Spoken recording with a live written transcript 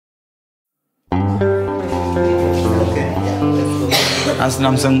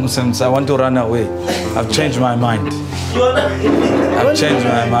Since I want to run away. I've changed my mind. I've changed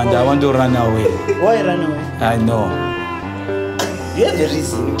my mind. I want to run away. Why run away? I know. You have a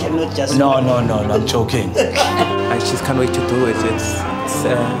reason. You cannot just... No, I'm joking. I just can't wait to do it.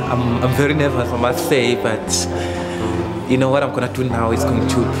 I'm very nervous, I must say, but you know what I'm going to do now is going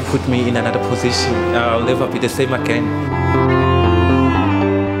to put me in another position. I'll never be the same again.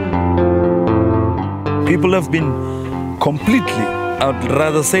 People have been completely, I'd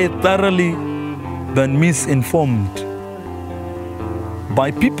rather say thoroughly, than misinformed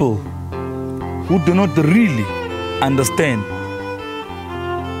by people who do not really understand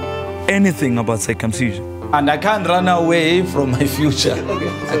anything about circumcision. And I can't run away from my future.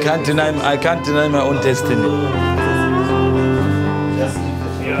 I can't deny my own destiny.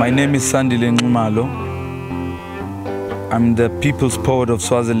 My name is Sandile Ngumalo. I'm the people's poet of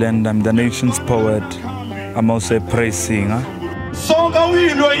Swaziland. I'm the nation's poet. I'm also a praise singer. Soka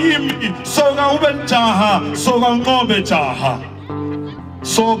uyilwa yimi, soka ube jaha, soka unqobe jaha.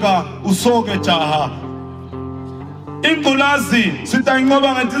 Soka usoke jaha. Ingulazi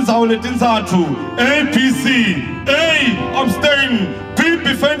sitanqoba ngetinzawo letinzathu. A, B, C. A, abstain. B,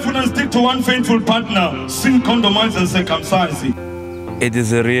 be faithful and stick to one faithful partner. C, condomize and circumcise. It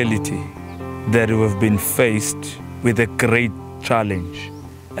is a reality that we have been faced with a great challenge,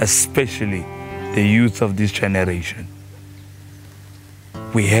 especially the youth of this generation.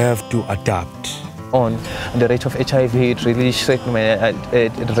 We have to adapt. On the rate of HIV, it really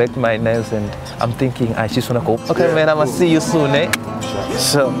wrecked my nerves, and I'm thinking I just want to go. Okay, man, I must see you soon, eh?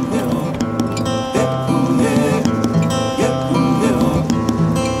 So.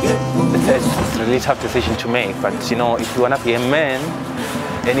 It's a really tough decision to make, but you know, if you want to be a man,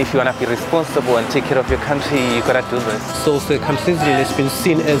 and if you want to be responsible and take care of your country, you gotta do this. So circumcision has been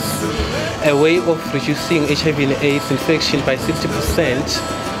seen as a way of reducing HIV and AIDS infection by 60%.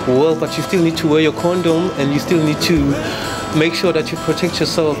 Well, but you still need to wear your condom, and you still need to make sure that you protect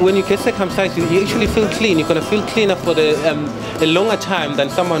yourself. When you get circumcised, you actually feel clean. You're gonna feel cleaner for a longer time than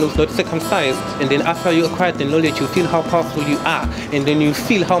someone who's not circumcised. And then after you acquire the knowledge, you feel how powerful you are, and then you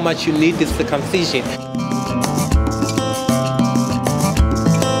feel how much you need this circumcision.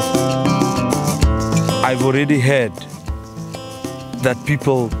 I've already heard that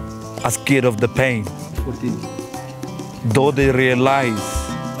people are scared of the pain, though they realize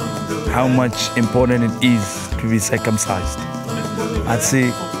how much important it is to be circumcised. I'd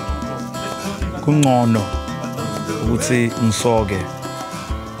say, kungono, would say nsoge.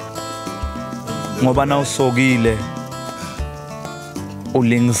 Ngoba na usogile,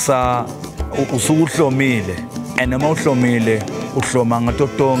 ulingsa, usukuhlomile, and uma uhlomile, uhloma ngato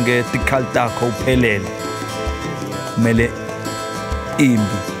tonke tikhala takho uphelele. Mele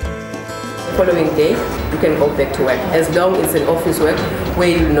imbi. The following day, you can go back to work. As long as it's an office work where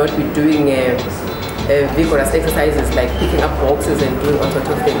you will not be doing vigorous exercises like picking up boxes and doing all sorts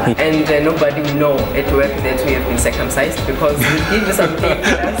of things. And nobody will know at work that we have been circumcised, because we give you some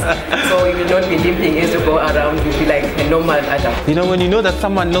painkillers, so you will not be limping as you go around. You'll be like a normal adult. You know, when you know that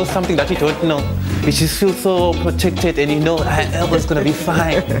someone knows something that you don't know, you just feel so protected, and you know everyone's gonna be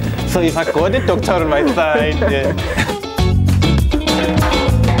fine. So if I got a doctor on my side, yeah.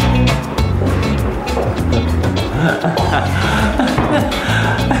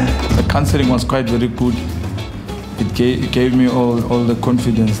 The counseling was quite very good. It gave me all the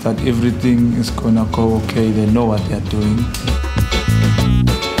confidence that everything is gonna go okay. They know what they're doing.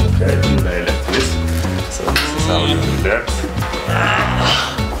 Okay, you lay like this. So this is how you relax.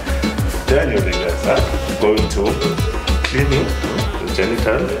 Then you relax, huh? Going to cleaning the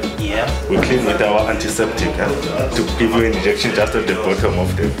genital. Yeah. We clean with our antiseptic, huh? To give you an injection just at the bottom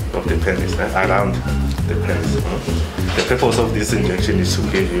of the penis, huh? Around the penis. Huh? The purpose of this injection is to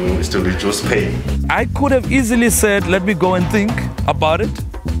give you, is to reduce pain. I could have easily said, let me go and think about it.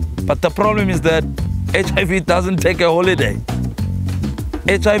 But the problem is that HIV doesn't take a holiday.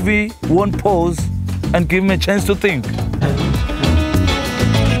 HIV won't pause and give me a chance to think.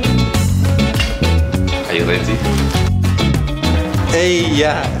 Are you ready? Hey,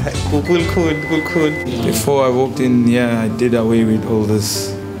 yeah, cool. Before I walked in here, I did away with all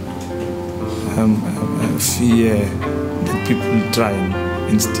this fear that people try and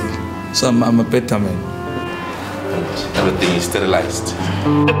instill. So I'm a better man. Everything is sterilized.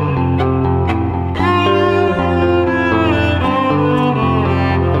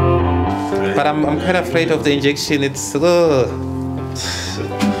 But I'm kind of afraid of the injection. It's I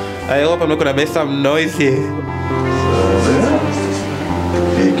hope I'm not gonna make some noise here.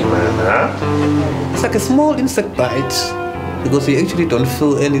 Big man, huh? It's like a small insect bite, because you actually don't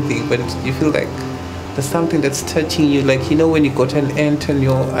feel anything, but you feel like there's something that's touching you, like, you know, when you got an ant on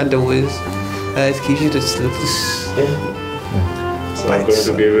your underwears, it gives you this. So I'm going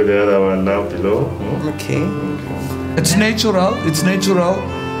to give you the other one now below. Okay. It's natural. It's natural.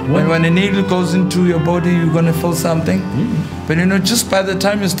 When a needle goes into your body, you're gonna feel something. But you know, just by the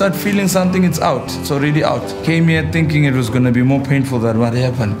time you start feeling something, it's out. It's already out. Came here thinking it was gonna be more painful than what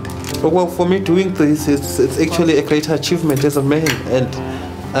happened. Well, for me, doing this, it's actually a great achievement as a man, and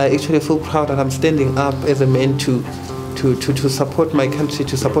I actually feel proud that I'm standing up as a man to support my country,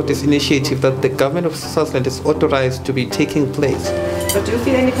 to support this initiative that the government of Swaziland is authorized to be taking place. But do you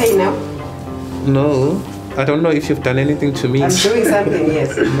feel any pain now? No, I don't know if you've done anything to me. I'm doing something,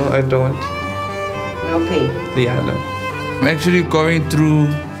 yes. No, I don't. No pain? Yeah, no. I'm actually going through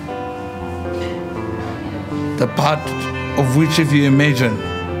the part of which, if you imagine,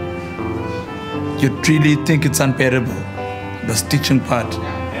 you really think it's unbearable, the stitching part,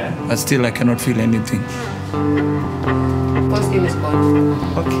 but still I cannot feel anything. First skin is gone.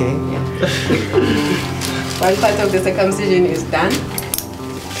 Okay. One part of the circumcision is done.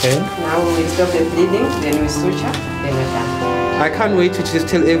 Okay. Now we stop the bleeding, then we suture, then we're done. I can't wait to just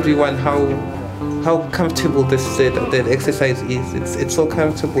tell everyone how comfortable this that exercise is. It's so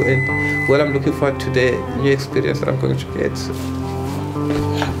comfortable, and well, I'm looking forward to the new experience that I'm going to get.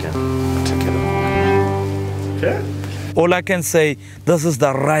 All I can say, this is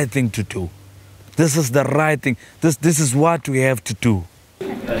the right thing to do. This is the right thing. This is what we have to do.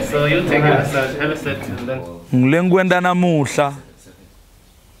 So you take a massage, have a set, and then. Ngilenkwenda namuhla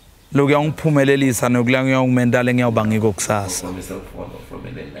lokuyangiphumelelisa nokuyangiyongimendala ngiyawuba ngiko kusasa.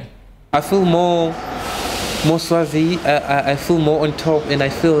 I feel more Swazi. I feel more on top, and I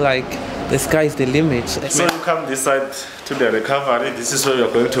feel like the sky is the limit. So you come this side to the recovery. This is where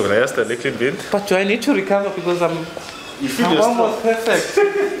you're going to rest a little bit. But do I need to recover because I'm almost perfect?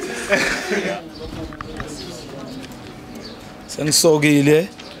 Sengisokile,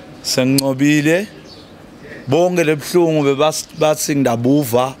 sengqobile. Bonke lebhlungu bebathi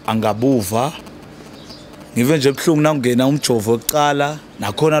ngidabuva, angabuva. Ngive nje ebhlungu nangena umjovo oqala,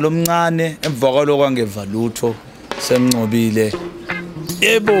 nakhona lomncane emva kwaloko angeva lutho. Sengqobile.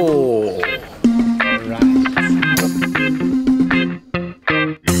 Yebo.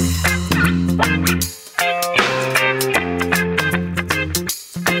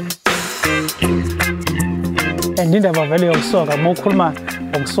 Indaba vele yokusoka mokhuluma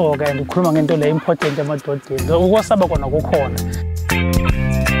ngokusoka and ukhuluma ngento le important emadodeni ukwasaba kona kukhona.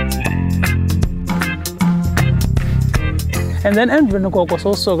 And then emveni koko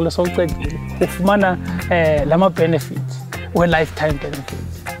sowusoka lesowucedile ufumana lama benefits or lifetime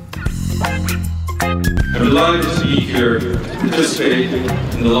benefits. I'm delighted to be here to participate in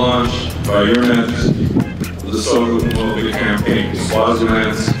the launch by Your Majesty of the Soka campaign,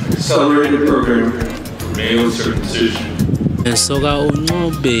 Swaziland's accelerated program for male circumcision. Soka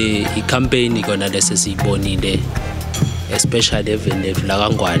UNCOBE i-campaign kona lesesiyibonile, especially even edlula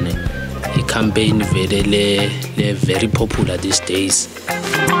kangwane. I-campaign vele le very popular these days.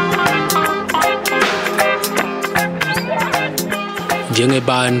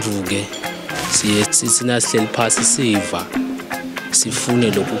 Njengebandlu ke siye sithina sihleli phasi siva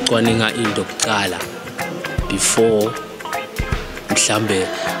sifune lokucwaninga into kuqala before mhlambe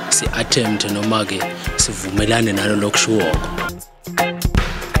si attempt noma ke sivumelane nalo lokushuwoko.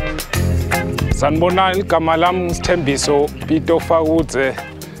 Sanibonani, igama lami ngisithembiso Pito Fakudze,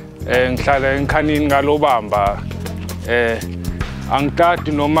 ngihlala enkhanini ngalobamba.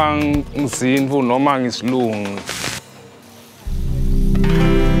 Angitati noma ngizindvu noma ngisilungu.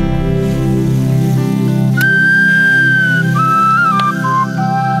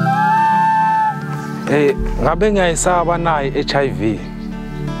 Ngabe ngiyayisaba nayo HIV.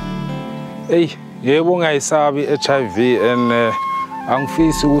 Yebo ngiyayisaba HIV and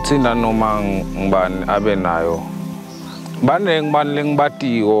angifisi ukuthi nanoma ngibani abe nayo. Banengibani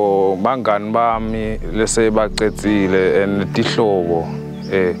lengibatiko bangani bami lese bacedzile and tihlobo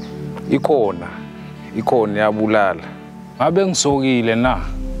ikhona yabulala. Ngabe ngisokile na?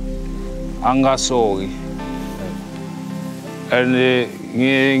 Angasoki. And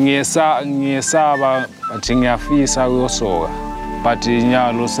ngiyesaba bathi ngiyafisa kuyosoka but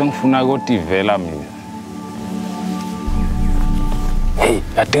nyalo sengifuna kodivela mina.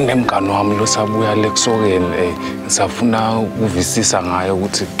 Yathi nemngani wami losabuya lekusokeni ngisafuna ukuvisisa ngayo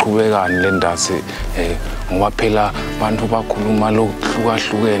ukuthi kuqhubekani le ndase ngoba phela abantu bakhuluma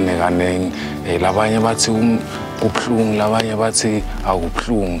lokuhlukahlukene kanengi labanye bathi kubhlungu labanye bathi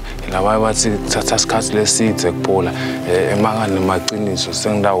akubhlungu labanye bathi thatha isikhathi lesidze kuphola emangani nemaqiniso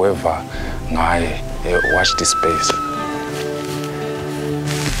sengidaweva ngaye watch this space.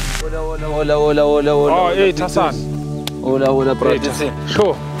 Oh, hey, Tasan. Hola, brother.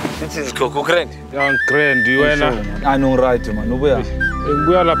 Sure. This is Coco Grand. Young Grand, you and I know right, man. Ubuya.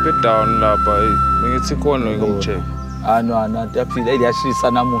 Ngibuya lapha down lapha, hey. Ngithi khona ngomcheck. No, yaphila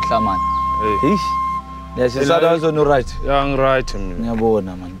iyashisa namuhla man. Hey. Yashisa lazo no right. Young right mina.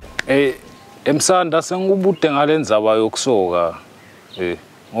 Ngiyabona man. Hey, emsanda sengubude ngalendzaba yokusoka. Eh,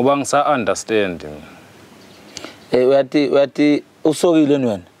 ngoba ngisa understand. Uyathi usokile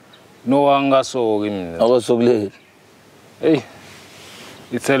wena? No, angasoki mina. Awasokile. Hey.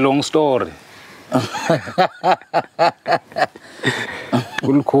 It's a long story.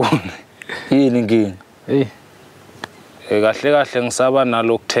 Kulikhona. Yini inkinga? Hey. Kahle ngisaba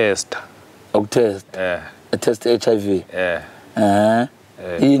nalo ukutesta. Ukutest? Test HIV.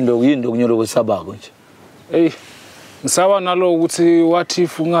 Yini kunyolo kwesabako nje. Hey. Ngisaba nalo ukuthi what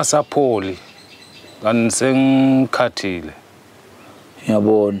if ungasapholi? Kanti sengikhathile.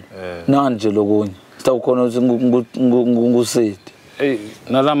 Ngiyabona. Nani nje lokunye. Sitawukhona ukuthi ngusidi. Hey,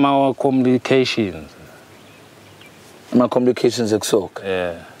 nalama complications. Complications ekusoka.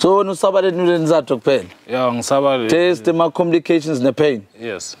 So nusaba lenizathu kuphela. Yeah, ngisaba le. Test complications ne pain.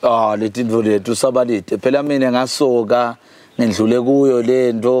 Yes. Leti ndvo lethu usaba lite. Phela mina ngasoka ngendlule kuyo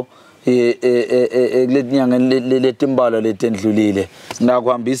lento kuletinyanga letimbala letendlulile.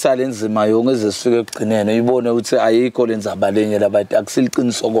 Nakuhambisa lenzima yonke ezesifike ekugcinene uyibone ukuthi ayikho lenzaba lenye labathi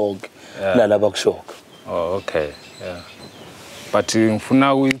akusiliqiniso konke lalaba kushoka. Oh, okay. Yeah. But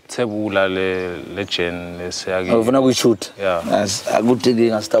ngifuna uyithebula le gen lesiyake. Ufuna kuyishoot? Yeah. Akuthi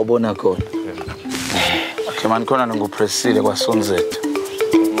ngasitawubona khona. Okay man khona ngopressile kwaSonzethu.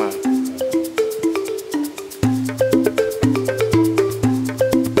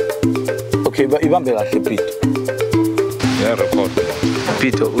 Okay, ibambe kahle Pito. Yeah, record.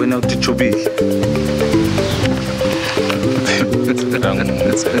 Pito, wena utijobile.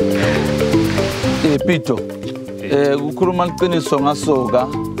 Pito. Ukukhuluma iqiniso ngasoka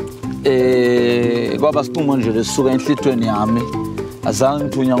kwaba siqhumo nje lesuka enhlitweni yami azange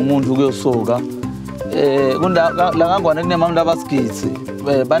ngithunya umuntu kuyosoka la kangwane kunemama labasigitsi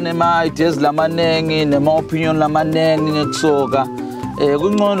banema ideas lamanengi nema opinion lamanengi ngekusoka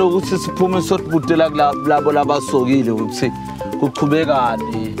kungcono ukuthi siphume sotibudela kulabo labasokile ukuthi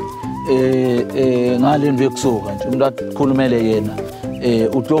kuqhubekane ngalento yokusoka nje umuntu akhulumele yena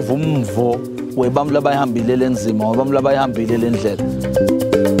utova umvo webami labayihambile lenzima webami labayihambile lendlela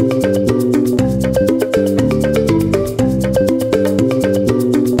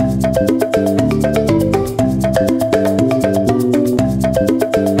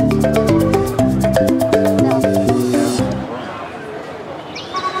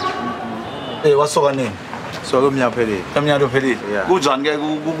wasoka nini? Soka umnyaka phelile. Umnyaka phelile. Kunjani ke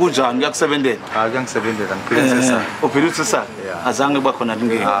kuyakusebenzela? Kuyangisebenzela ngiphilisa. Uphilisa sa? Azange kuba khona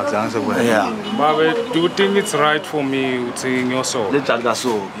inkinga. Azange sekubona. Babe, do you think it's right for me ukuthi ngiyosoka? Lejali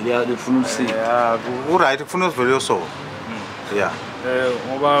kasoki lifuna ukusika. Right kufuna uzivele uyosoka. Yeah.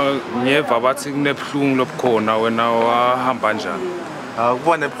 Ngoba ngiyeva bathi kunebuhlungu lobukhona wena wahamba njani?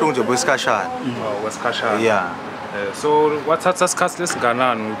 Kubona ebuhlungu nje besikhashana. Wesikhashana. Yeah. So wathatha isikhathi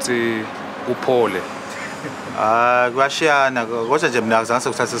lesinganani ukuthi uphole? Kuyashiyana kodwa nje mina azange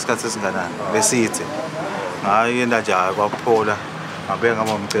sekuthatha isikhathi esinganani besithi. Hayi yena nje kwaphola ngabe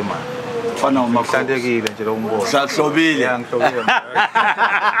ngaba umcemane. Fana umakhlandekile nje lo mbona. Hlahlobile. Ngihlobile.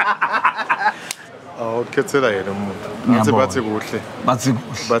 Ukhethela yena umuntu. Bathi kuhle.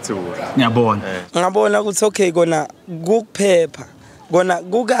 Bathi kuhle. Ngiyabona. Ngabona ukuthi okay kona kukuphepha. Kona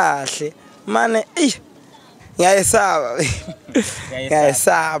kukahle. Mane ngiyayesaba.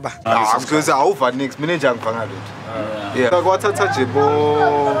 Ngiyayesaba. Akuze awuva nix mina nje angivanga lutho. Yeah. Kwathatha nje bo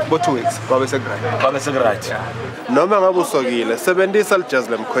 2 weeks kwabe sekright. Noma ngabe usokile sebenzisa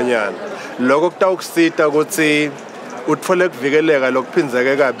lijazi lemkhonyana. Lokho kutawukusita ukuthi uthole kuvikeleka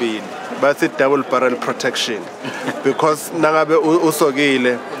lokuphinzeke kabili. Bathi double barrel protection because nangabe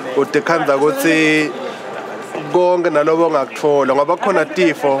usokile udekhanza ukuthi konke nalobo ngakuthola ngoba khona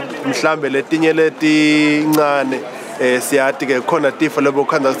tifo mhlambe letinye letincane siyathi ke khona tifo lebo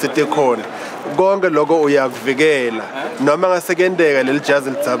khanda sithi khona konke lokho uyakuvikela noma ngasekendeka leli jazi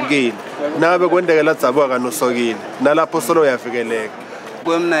lidzabukile nabe kwendeka ladzabuka kanosokile nalapho solo uyavikeleka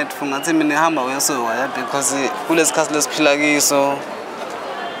kwemna ngathi mina ngihamba uyasoka because kulesikhathi lesiphila kiso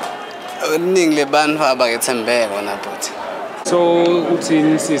ningi lebantu abakethembeka wona but so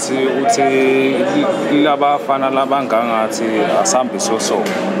uthini sisi uthi labafana labangangathi asambe sosoka?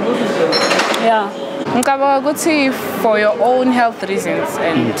 Yeah, ngicabanga ukuthi for your own health reasons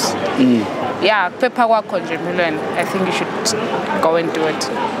and Yeah, kuphepha kwakho nje empilweni. I think you should go and do it.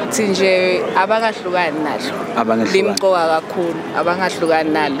 Nje abangahlukani nalo. Limqoka kakhulu abangahlukani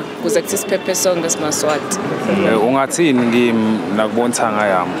nalo. Kuze kuthi siphephe sonke simaswati. Ungathini kimi nakubontanga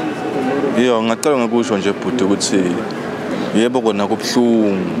yami? Yeah, ngicela ngokusho nje bhuti ukuthi yebo kona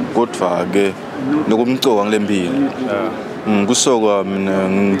kubhlungu kodwa ke nokumcoka ngilempilo. Kusoka mina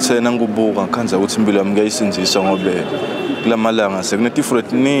ngithena ngikubuka ngikhanza ukuthi impilo yami ngiyayisinzisa ngoba kulamalanga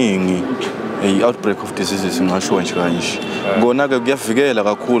sekunetifret ningi outbreak of diseases ngisho nje kanje. Kona ke kuyavikela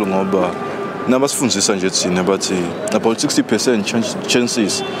kakhulu ngoba nabasifundisa nje thina bathi about 60%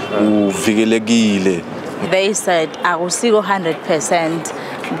 chances uvikelekile. They said akusiko 100%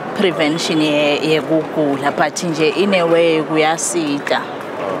 prevention yekugula but nje in a way kuyasida.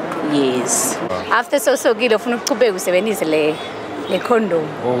 Yes. After sosokile ufuna ukuchubeka usebenzise le condom.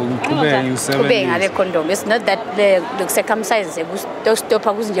 Uchubeka ngale condom. It's not that the circumcises stop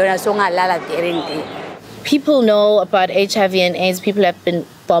akuzinjona songalala during the. People know about HIV and AIDS. People have been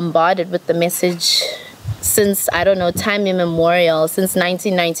bombarded with the message since, I don't know, time immemorial. Since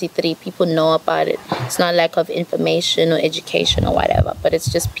 1993, people know about it. It's not lack of information or education or whatever, but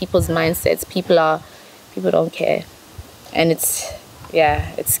it's just people's mindsets. People don't care. And it's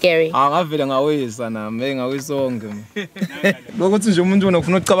scary. Angavela ngawisa nami ngawisonke. Ngokuthi nje umuntu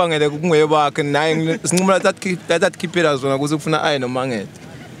unofuna ucabangele kunguye bakhe naye sinqumela that khiphela zona ukuthi ufuna ayi noma ngeke.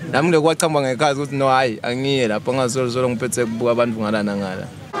 Nami ngeke kwachamba ngekhaya ukuthi no hayi angiye lapho ngazolo ngiphethe kubuka abantu ngalana ngala.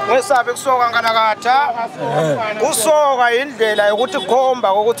 Ngesabe kusoka nganakatha. Usoka indlela yokuthi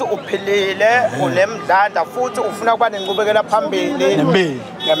khomba ukuthi uphilile unemdlanda futhi ufuna kuba nenqubekela phambili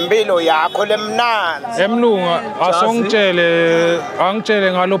ngempilo yakho lemnanzi. Emlunga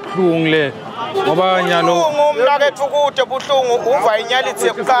angitshele ngalobhlungu le ngoba nyalo umnakethu kude buhlungu uva inyalithi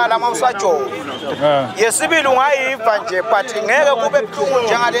yokuqala mawusajova. Yesibili ungayiva nje but ngeke kube buhlungu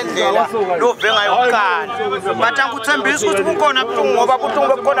njengalendlela love ngayokuqala. Bathi angikuthembisa ukuthi kukhona buhlungu ngoba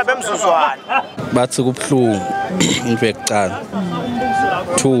buhlungu bukhona bemzuzwana. Bathi kubuhlungu into yokuqala.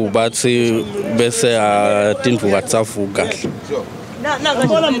 2 bathi bese tindvuka tsavuka kahle.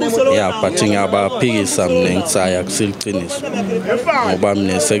 Yeah, but ngiyabaphikisa mina ngitsaya kusiliciniso ngoba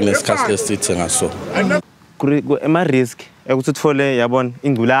mina sekunesikhathi lesithe ngaso ema risk ukuthi uthole yabona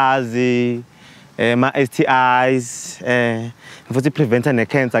ingculazi ma STIs futhi preventer ne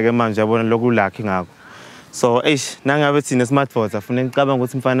cancer ke manje yabona lokulakhi ngakho so nangabe thina smartphones afuna ngicabanga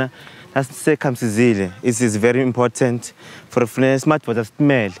ukuthi mfana nasicircumcisile it is very important for smartphones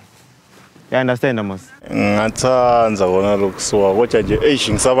asitimele. You understand, Amos? Ngathanza kona lokusuka kodwa nje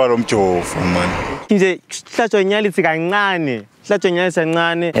ngisaba lo mjovo man. Nje hlatshwa inyalithi kancane. Hlatshwa inyalithi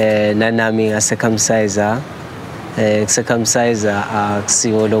kancane. Nanami ngase-circumciser. Circumciser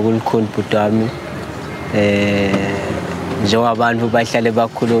akusiko lokulukhulu bhuti wami. Njengobantu bahlale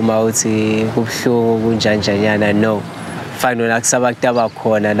bakhuluma ukuthi kubuhlungu kunjanjanyana no. Fanele nakusaba kutaba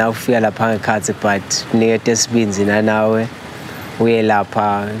khona na ufika lapha ngekhathi but nikete sibinzi nawe. Uye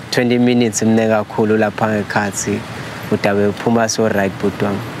lapha 20 minutes mne kakhulu lapha ngekhathi udabe uphuma so right bhuti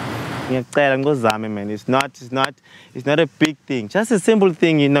wami. Ngiyacela ngozame man, it's not a big thing, just a simple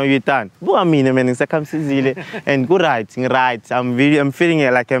thing you know you done. Buka mina man ngisakhamsizile and go right, I'm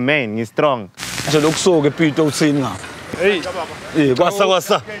feeling like a man, ngi strong. Nje lokusoka ePito uthini ngapha?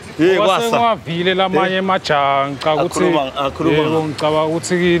 Kwasa. Kwasa ngavile lamanye emajanqa ukuthi yebo ngicaba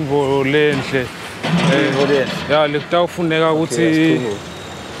ukuthi kinvo lenhle. Yeah, lekutawufuneka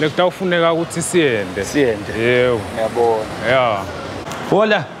ukuthi siyende. Yebo. Ngiyabona. Yeah.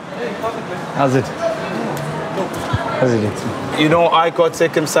 Hola. How's it? You know, I got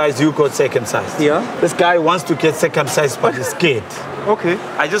circumcised, you got circumcised. Yeah. This guy wants to get circumcised, but he's scared. Okay.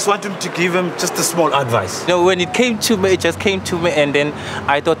 I just want him to give him just a small advice. You know, when it came to me, it just came to me, and then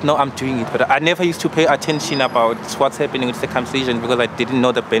I thought, no, I'm doing it. But I never used to pay attention about what's happening with circumcision because I didn't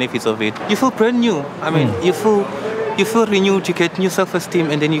know the benefits of it. You feel brand new. I mean, you feel renewed, you get new self-esteem,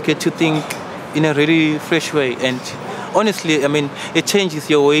 and then you get to think in a really fresh way. And honestly, I mean, it changes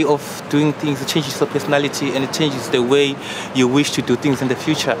your way of doing things, it changes your personality, and it changes the way you wish to do things in the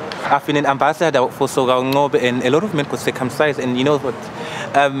future. I've been an ambassador for Soka, UNCOBE, and a lot of men got circumcised, and you know what?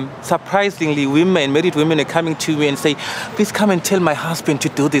 Surprisingly, married women are coming to me and say, please come and tell my husband to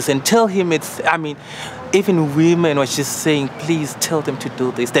do this, and tell him even women were just saying, please tell them to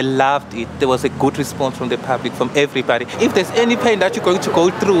do this. They loved it. There was a good response from the public, from everybody. If there's any pain that you're going to go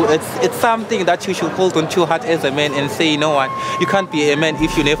through, it's something that you should hold on to your heart as a man and say, you know what, you can't be a man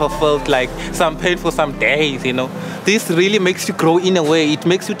if you never felt like some pain for some days, you know. This really makes you grow in a way. It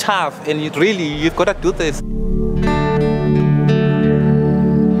makes you tough, and you've got to do this.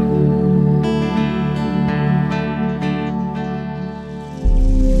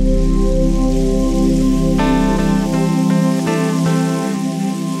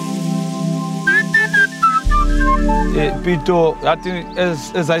 Pito, I think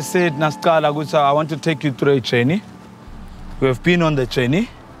as I said, Naskala, I want to take you through a journey. We have been on the journey.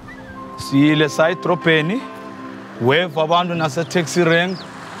 See the side tropeni. Wave abantu nasa taxi rank.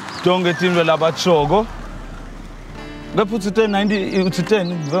 Don't get in the labachogo. They put it 90 to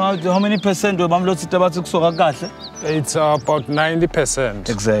 10. How many percent do you sit about It's about 90%.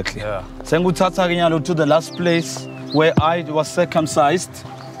 Exactly. Yeah. To the last place where I was circumcised.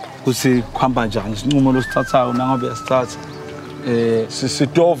 Kusi kwamba njani sinqumo losithathayo nangabe yasithatha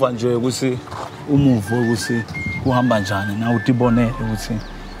sisitova nje ukuthi umuvo ukuthi uhamba njani na utibonele ukuthi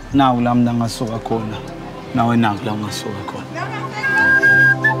nawu la mina ngasuka khona nawe naku la ngasuka khona.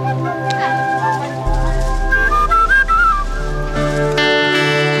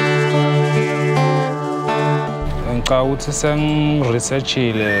 Ngicabanga ukuthi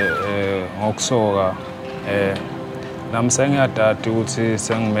sengiresearchile ngokusoka nami sengiyadada ukuthi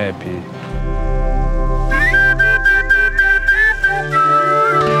sengimephi